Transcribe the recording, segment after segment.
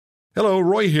Hello,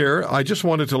 Roy here. I just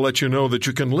wanted to let you know that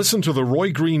you can listen to The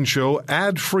Roy Green Show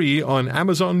ad-free on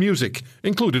Amazon Music,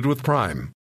 included with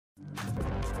Prime.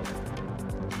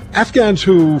 Afghans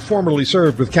who formerly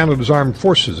served with Canada's armed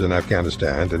forces in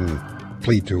Afghanistan and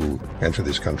plead to enter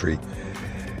this country,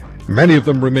 many of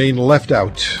them remain left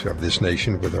out of this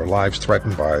nation with their lives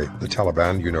threatened by the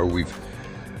Taliban. You know, we've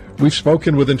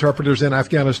spoken with interpreters in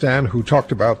Afghanistan who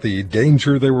talked about the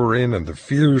danger they were in and the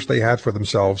fears they had for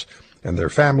themselves and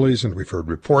their families, and we've heard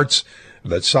reports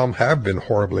that some have been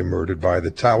horribly murdered by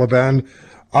the Taliban.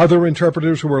 Other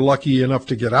interpreters who were lucky enough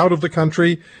to get out of the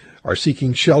country are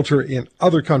seeking shelter in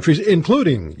other countries,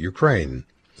 including Ukraine.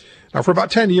 Now, for about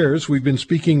 10 years, we've been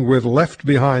speaking with Left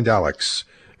Behind Alex,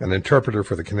 an interpreter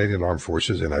for the Canadian Armed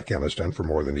Forces in Afghanistan for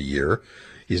more than a year.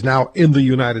 He's now in the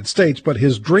United States, but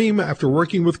his dream after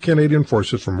working with Canadian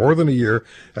Forces for more than a year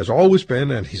has always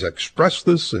been, and he's expressed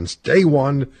this since day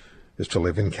one, is to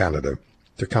live in Canada,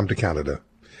 to come to Canada.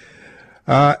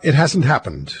 It hasn't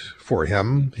happened for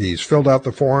him. He's filled out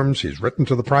the forms. He's written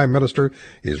to the Prime Minister.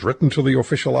 He's written to the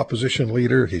official opposition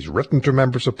leader. He's written to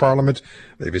members of Parliament.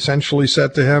 They've essentially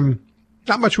said to him,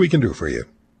 not much we can do for you,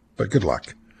 but good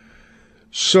luck.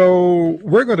 So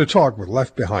we're going to talk with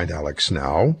Left Behind Alex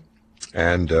now,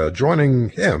 and joining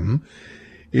him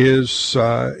is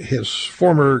his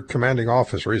former commanding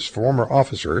officer, his former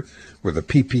officer with the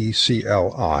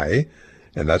PPCLI,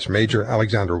 and that's Major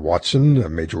Alexander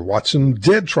Watson. Major Watson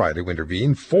did try to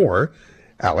intervene for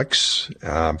Alex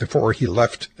before he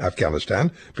left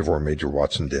Afghanistan, before Major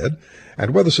Watson did.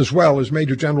 And with us as well is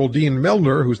Major General Dean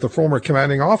Milner, who's the former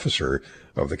commanding officer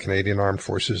of the Canadian Armed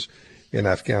Forces in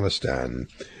Afghanistan.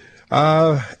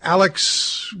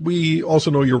 Alex, we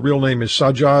also know your real name is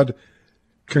Sajjad.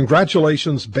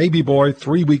 Congratulations, baby boy,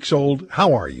 3 weeks old.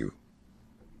 How are you?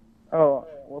 Oh,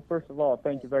 well, first of all,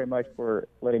 thank you very much for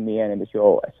letting me in the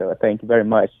show. So thank you very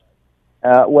much.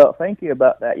 Well, thank you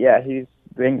about that. Yeah, he's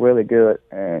doing really good,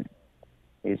 and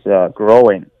he's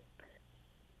growing.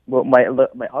 Well, my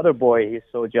other boy, he's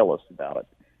so jealous about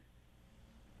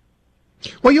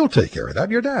it. Well, you'll take care of that.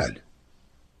 Your dad.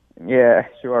 Yeah,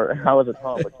 sure. I was at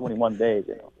home for 21 days,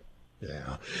 you know.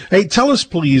 Yeah. Hey, tell us,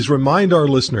 please, remind our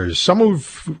listeners, some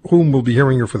of whom will be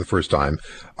hearing you for the first time,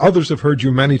 others have heard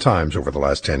you many times over the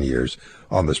last 10 years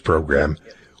on this program.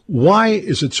 Why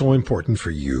is it so important for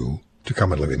you to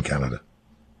come and live in Canada?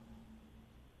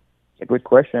 It's a good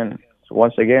question. So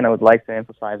once again, I would like to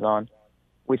emphasize on,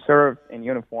 we served in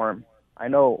uniform. I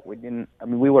know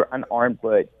we were unarmed,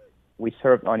 but we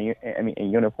served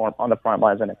in uniform on the front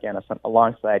lines in Afghanistan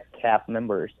alongside CAF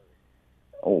members.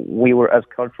 We were as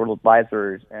cultural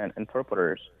advisors and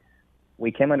interpreters.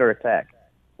 We came under attack.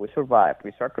 We survived.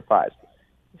 We sacrificed.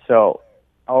 So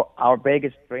our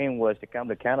biggest dream was to come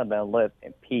to Canada and live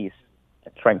in peace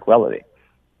and tranquility.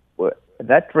 But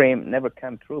that dream never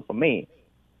came true for me.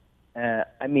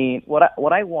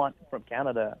 What I want from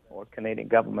Canada or Canadian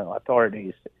government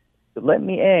authorities to let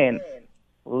me in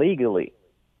legally.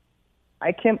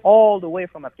 I came all the way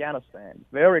from Afghanistan,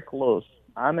 very close.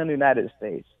 I'm in the United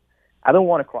States. I don't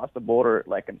want to cross the border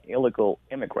like an illegal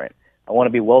immigrant. I want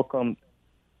to be welcomed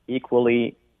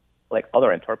equally like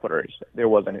other interpreters. There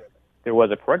was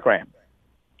a program,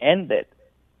 ended.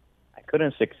 I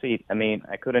couldn't succeed.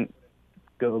 I couldn't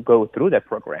go through that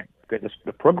program because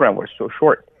the program was so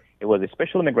short. It was a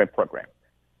special immigrant program.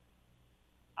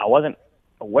 I wasn't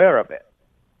aware of it.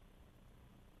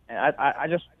 And I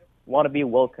just want to be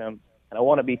welcomed, and I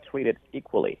want to be treated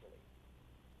equally.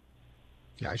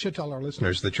 Yeah, I should tell our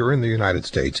listeners that you're in the United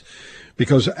States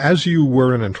because as you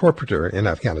were an interpreter in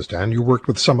Afghanistan, you worked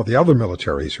with some of the other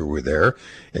militaries who were there,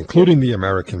 including the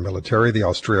American military, the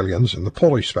Australians, and the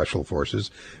Polish Special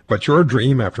Forces. But your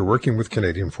dream, after working with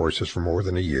Canadian forces for more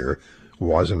than a year,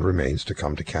 was and remains to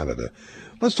come to Canada.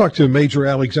 Let's talk to Major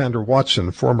Alexander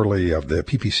Watson, formerly of the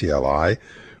PPCLI,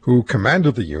 who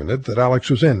commanded the unit that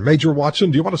Alex was in. Major Watson,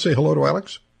 do you want to say hello to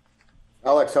Alex?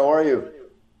 Alex, how are you?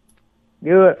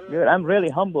 Good. I'm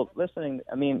really humbled listening.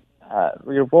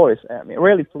 Your voice.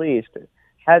 Really pleased to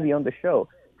have you on the show.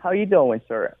 How are you doing,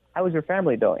 sir? How is your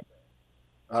family doing?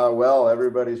 Well,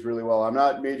 everybody's really well. I'm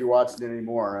not Major Watson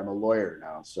anymore. I'm a lawyer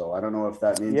now, so I don't know if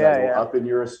that means I go up in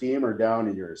your esteem or down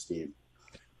in your esteem.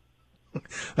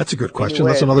 That's a good question.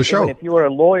 Anyway, that's another show. Even if you were a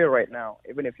lawyer right now,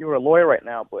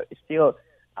 but still,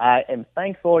 I am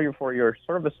thankful for your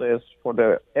services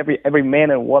for every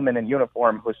man and woman in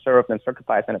uniform who served and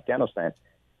sacrificed in Afghanistan.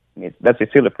 That's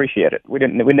still appreciated. We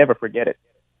never forget it.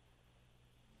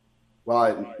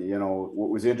 Well, what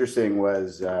was interesting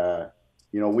was,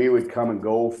 we would come and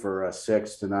go for a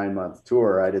 6 to 9 month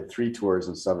tour. I did 3 tours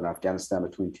in southern Afghanistan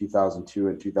between 2002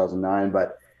 and 2009,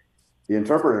 but the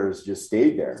interpreters just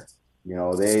stayed there.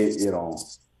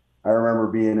 I remember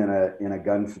being in a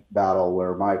gun battle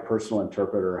where my personal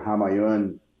interpreter,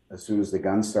 Hamayun, as soon as the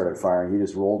gun started firing, he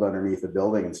just rolled underneath the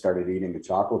building and started eating a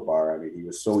chocolate bar. I mean, he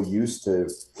was so used to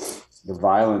the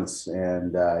violence,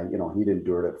 and he'd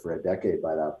endured it for a decade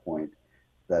by that point,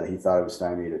 that he thought it was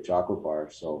time to eat a chocolate bar.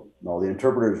 So no, the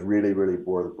interpreters really, really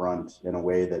bore the brunt in a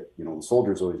way that, the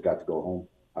soldiers always got to go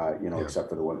home, except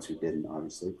for the ones who didn't,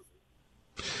 obviously.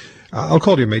 I'll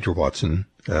call you Major Watson,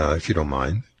 if you don't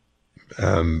mind.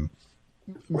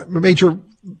 Major,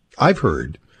 I've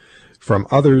heard from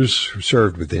others who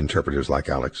served with the interpreters like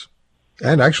Alex,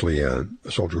 and actually a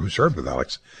soldier who served with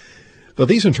Alex, that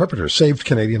these interpreters saved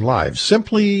Canadian lives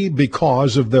simply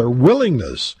because of their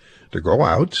willingness to go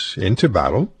out into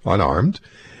battle unarmed,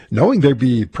 knowing they'd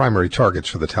be primary targets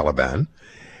for the Taliban,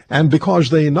 and because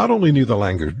they not only knew the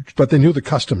language, but they knew the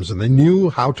customs, and they knew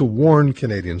how to warn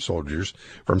Canadian soldiers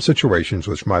from situations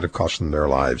which might have cost them their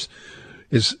lives.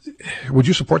 Would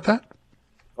you support that?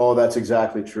 Oh, that's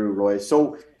exactly true, Roy.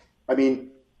 So, I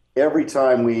mean, every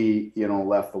time we,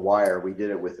 left the wire, we did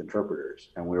it with interpreters,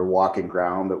 and we were walking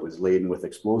ground that was laden with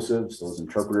explosives. Those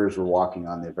interpreters were walking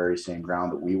on the very same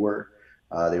ground that we were.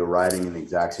 They were riding in the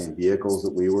exact same vehicles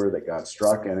that we were that got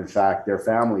struck. And in fact, their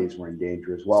families were in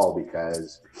danger as well,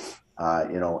 because,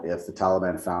 if the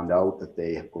Taliban found out that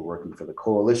they were working for the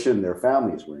coalition, their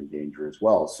families were in danger as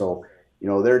well. So,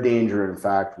 their danger, in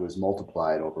fact, was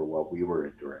multiplied over what we were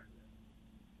enduring.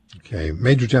 Okay.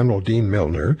 Major General Dean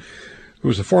Milner, who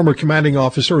is a former commanding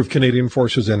officer of Canadian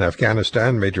forces in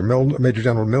Afghanistan. Major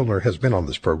General Milner has been on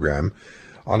this program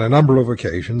on a number of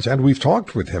occasions, and we've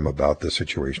talked with him about the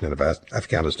situation in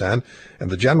Afghanistan, and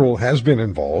the general has been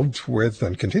involved with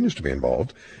and continues to be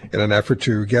involved in an effort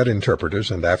to get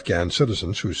interpreters and Afghan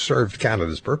citizens who served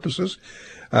Canada's purposes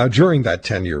during that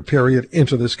 10-year period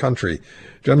into this country.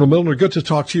 General Milner, good to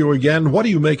talk to you again. What do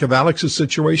you make of Alex's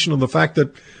situation and the fact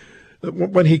that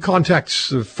when he contacts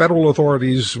the federal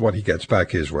authorities, what he gets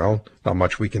back is, well, not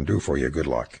much we can do for you. Good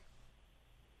luck.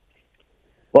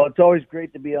 Well, it's always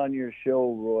great to be on your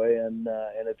show, Roy, and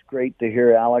it's great to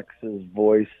hear Alex's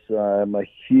voice. I'm a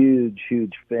huge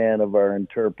fan of our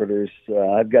interpreters.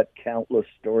 I've got countless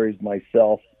stories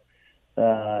myself,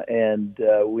 and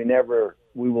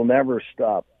we will never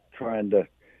stop trying to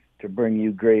bring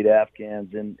you great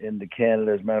Afghans into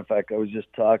Canada. As a matter of fact, I was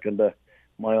just talking to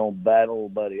my old battle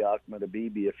buddy Ahmed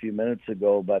Habibi a few minutes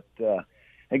ago,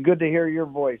 and good to hear your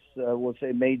voice. We'll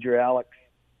say Major Alex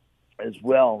as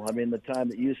well. I mean, the time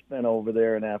that you spent over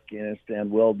there in Afghanistan,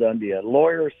 well done to you.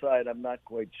 Lawyer side, I'm not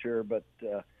quite sure, but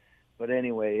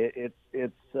anyway,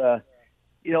 it's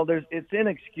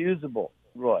inexcusable,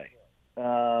 Roy.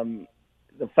 The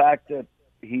fact that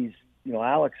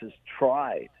Alex has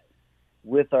tried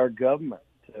with our government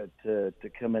to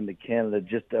come into Canada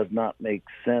just does not make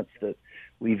sense. That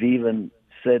we've even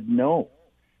said no.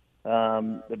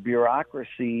 The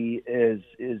bureaucracy is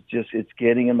just, it's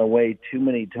getting in the way too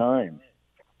many times.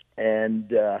 And,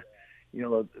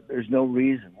 there's no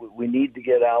reason. We need to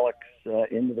get Alex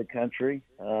into the country.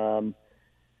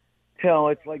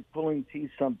 It's like pulling teeth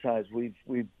sometimes.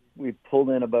 We've pulled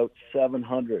in about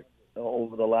 700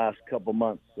 over the last couple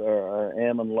months. Our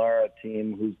Ammon Lara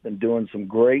team, who's been doing some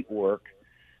great work,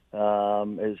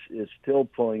 is still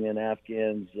pulling in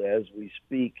Afghans as we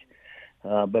speak.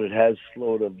 But it has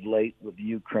slowed of late with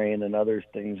Ukraine and other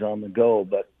things on the go.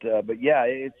 But yeah,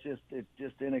 it's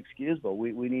just inexcusable.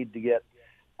 We need to get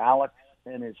Alex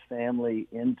and his family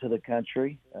into the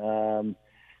country.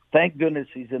 Thank goodness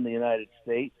he's in the United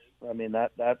States. I mean,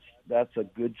 that's a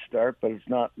good start, but it's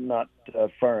not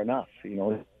far enough,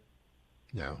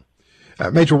 Yeah.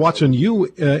 Major Watson, you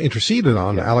interceded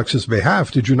on Alex's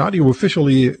behalf, did you not? You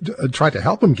officially tried to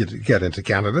help him get into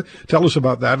Canada. Tell us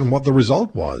about that and what the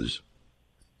result was.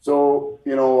 So,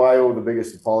 I owe the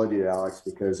biggest apology to Alex,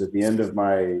 because at the end of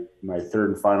my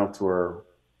third and final tour,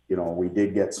 we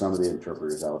did get some of the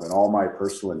interpreters out, and all my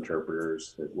personal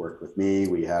interpreters that worked with me,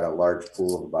 we had a large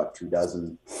pool of about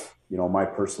 24. My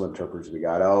personal interpreters we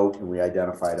got out, and we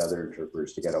identified other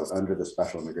interpreters to get out under the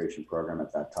special immigration program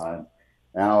at that time.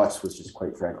 And Alex was just,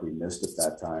 quite frankly, missed at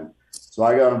that time. So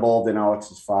I got involved in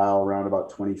Alex's file around about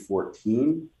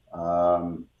 2014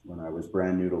 when I was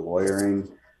brand new to lawyering.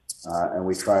 And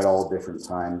we tried all different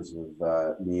kinds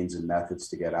of means and methods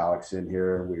to get Alex in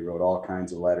here. We wrote all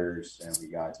kinds of letters, and we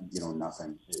got,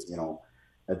 nothing.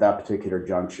 At that particular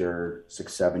juncture,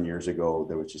 6-7 years ago,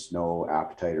 there was just no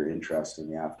appetite or interest in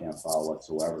the Afghan file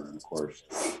whatsoever. And of course,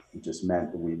 it just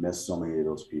meant that we missed so many of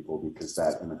those people because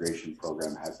that immigration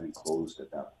program had been closed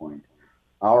at that point.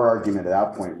 Our argument at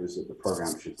that point was that the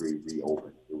program should be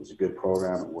reopened. It was a good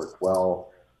program. It worked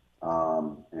well.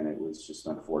 And it was just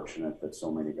unfortunate that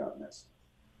so many got missed.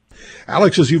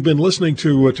 Alex, as you've been listening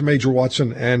to Major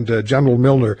Watson and General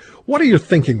Milner, what are you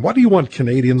thinking? What do you want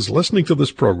Canadians listening to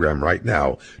this program right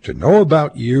now to know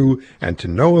about you and to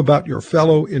know about your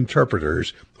fellow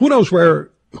interpreters? Who knows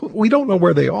where? We don't know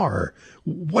where they are.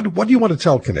 What do you want to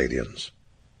tell Canadians?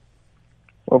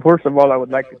 Well, first of all, I would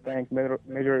like to thank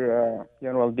Major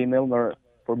General D. Milner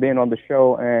for being on the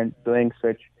show and doing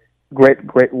such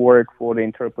great work for the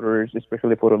interpreters,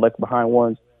 especially for the left behind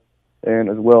ones. And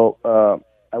as well,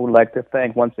 I would like to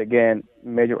thank once again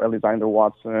Major Alexander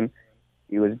Watson.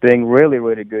 He was doing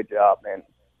really good job, and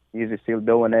he's still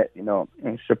doing it,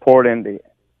 and supporting the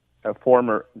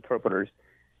former interpreters.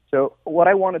 So what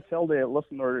I want to tell the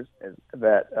listeners is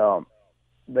that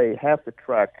they have to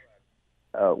track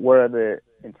where the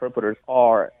interpreters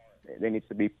are. They need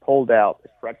to be pulled out,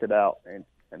 extracted out,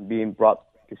 and being brought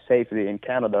to safety in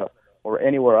Canada or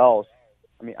anywhere else.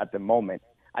 I mean, at the moment,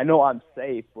 I know I'm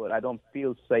safe, but I don't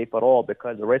feel safe at all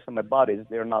because the rest of my bodies,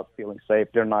 they're not feeling safe.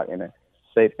 They're not in a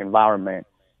safe environment.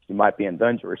 You might be in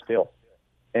danger still.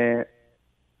 And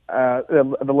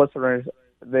the listeners,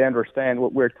 they understand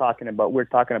what we're talking about. We're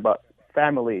talking about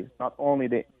families, not only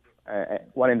the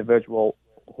one individual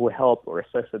who helped or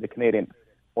assisted the Canadian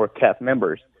or CAF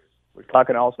members. We're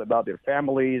talking also about their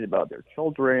families, about their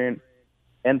children,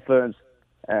 infants.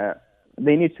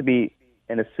 They need to be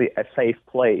in a safe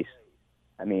place.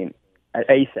 I mean,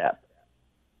 ASAP.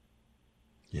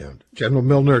 Yeah. General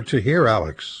Milner, to hear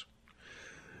Alex,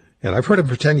 and I've heard him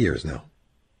for 10 years now,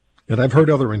 and I've heard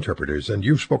other interpreters, and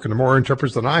you've spoken to more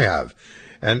interpreters than I have.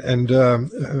 And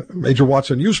Major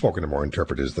Watson, you've spoken to more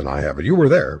interpreters than I have, and you were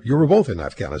there. You were both in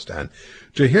Afghanistan.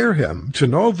 To hear him, to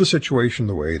know the situation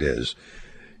the way it is,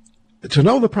 to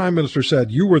know the Prime Minister said,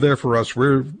 you were there for us,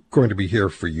 we're going to be here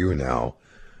for you now.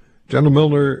 General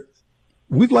Milner,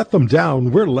 we've let them down.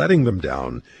 We're letting them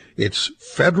down. It's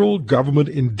federal government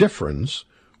indifference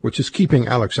which is keeping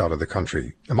Alex out of the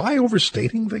country. Am I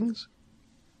overstating things?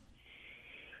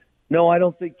 No, I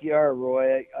don't think you are,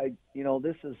 Roy.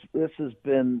 This has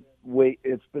been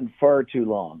it's been far too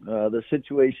long. The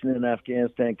situation in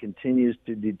Afghanistan continues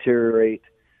to deteriorate.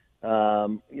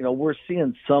 We're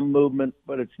seeing some movement,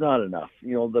 but it's not enough.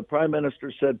 The Prime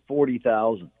Minister said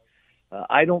 40,000.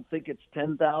 I don't think it's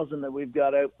 10,000 that we've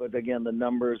got out, but again, the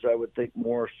numbers, I would think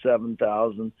more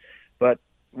 7,000. But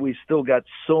we still got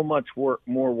so much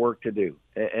more work to do,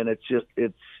 and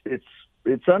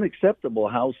it's unacceptable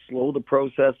how slow the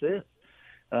process is.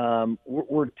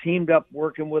 We're teamed up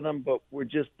working with them, but we're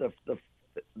just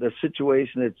the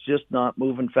situation. It's just not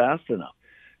moving fast enough.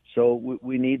 So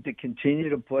we need to continue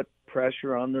to put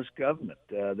pressure on this government.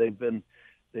 They've been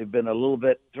a little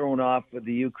bit thrown off with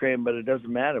the Ukraine, but it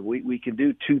doesn't matter. We can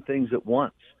do two things at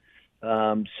once.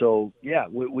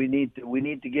 We need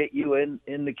to get you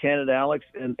into Canada, Alex,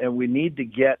 and we need to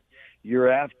get your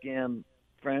Afghan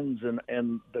friends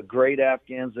and the great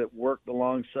Afghans that worked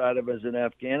alongside of us in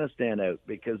Afghanistan out,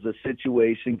 because the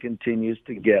situation continues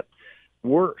to get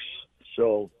worse.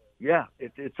 So,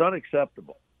 it's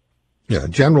unacceptable. Yeah,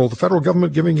 General, the federal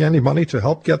government giving you any money to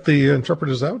help get the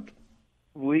interpreters out?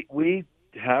 We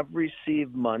have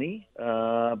received money,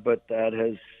 but that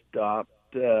has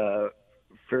stopped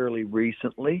fairly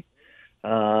recently.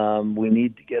 We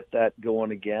need to get that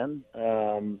going again.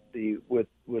 With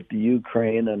the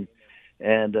Ukraine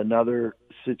and another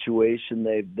situation,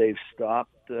 they've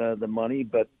stopped the money,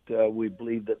 but we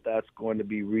believe that that's going to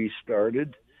be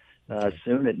restarted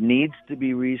soon. It needs to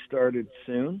be restarted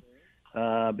soon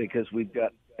because we've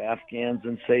got Afghans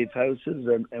in safe houses,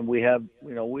 and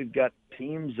we've got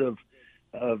teams of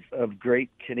great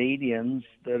Canadians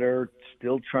that are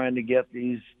still trying to get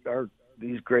these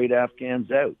great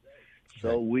Afghans out.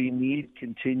 So we need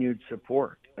continued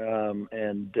support, and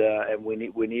we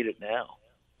need it now.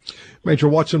 Major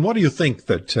Watson, what do you think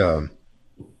that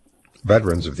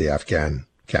veterans of the Afghan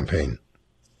campaign,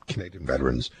 Canadian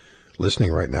veterans,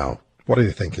 listening right now, what are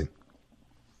you thinking?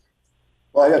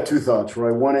 Well, I got two thoughts,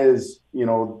 Roy. One is,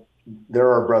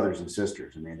 they're our brothers and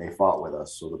sisters. I mean, they fought with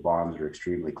us, so the bonds are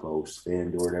extremely close. They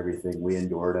endured everything we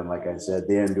endured, and like I said,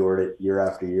 they endured it year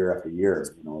after year after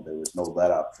year. There was no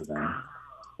let up for them.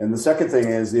 And the second thing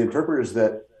is the interpreters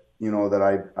that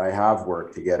I have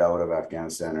worked to get out of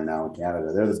Afghanistan are now in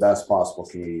Canada. They're the best possible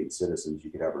Canadian citizens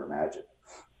you could ever imagine.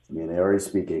 I mean, they already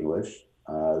speak English.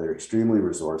 They're extremely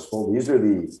resourceful. These are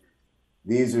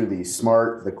the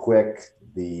smart, the quick,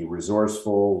 the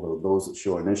resourceful, those that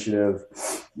show initiative.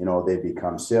 They've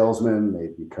become salesmen.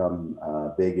 They've become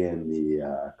big in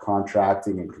the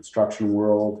contracting and construction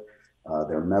world.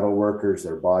 They're metal workers,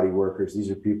 they're body workers. These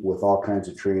are people with all kinds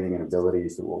of training and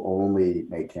abilities that will only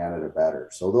make Canada better.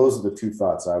 So those are the two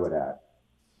thoughts I would add.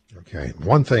 Okay.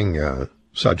 One thing,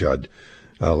 Sajjad,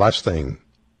 last thing,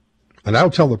 and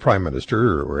I'll tell the Prime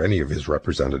Minister or any of his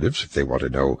representatives if they want to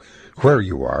know where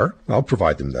you are. I'll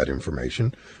provide them that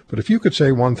information. But if you could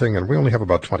say one thing, and we only have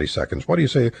about 20 seconds, what do you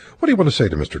say? What do you want to say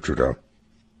to Mr. Trudeau?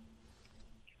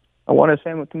 I want to say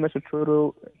to Mr.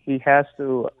 Trudeau, he has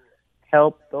to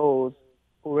help those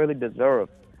who really deserve.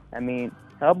 I mean,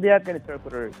 help the Afghan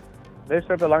interpreters. They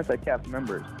serve alongside cast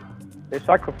members. They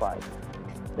sacrifice.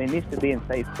 They need to be in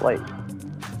safe place.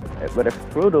 But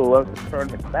if Trudeau was to turn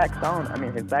his back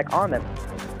on them,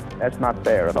 that's not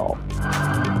fair at all.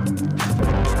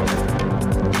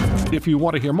 If you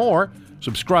want to hear more,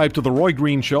 subscribe to The Roy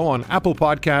Green Show on Apple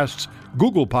Podcasts,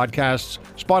 Google Podcasts,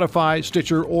 Spotify,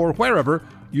 Stitcher, or wherever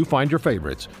you find your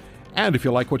favorites. And if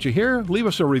you like what you hear, leave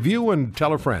us a review and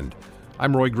tell a friend.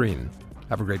 I'm Roy Green.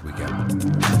 Have a great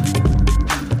weekend.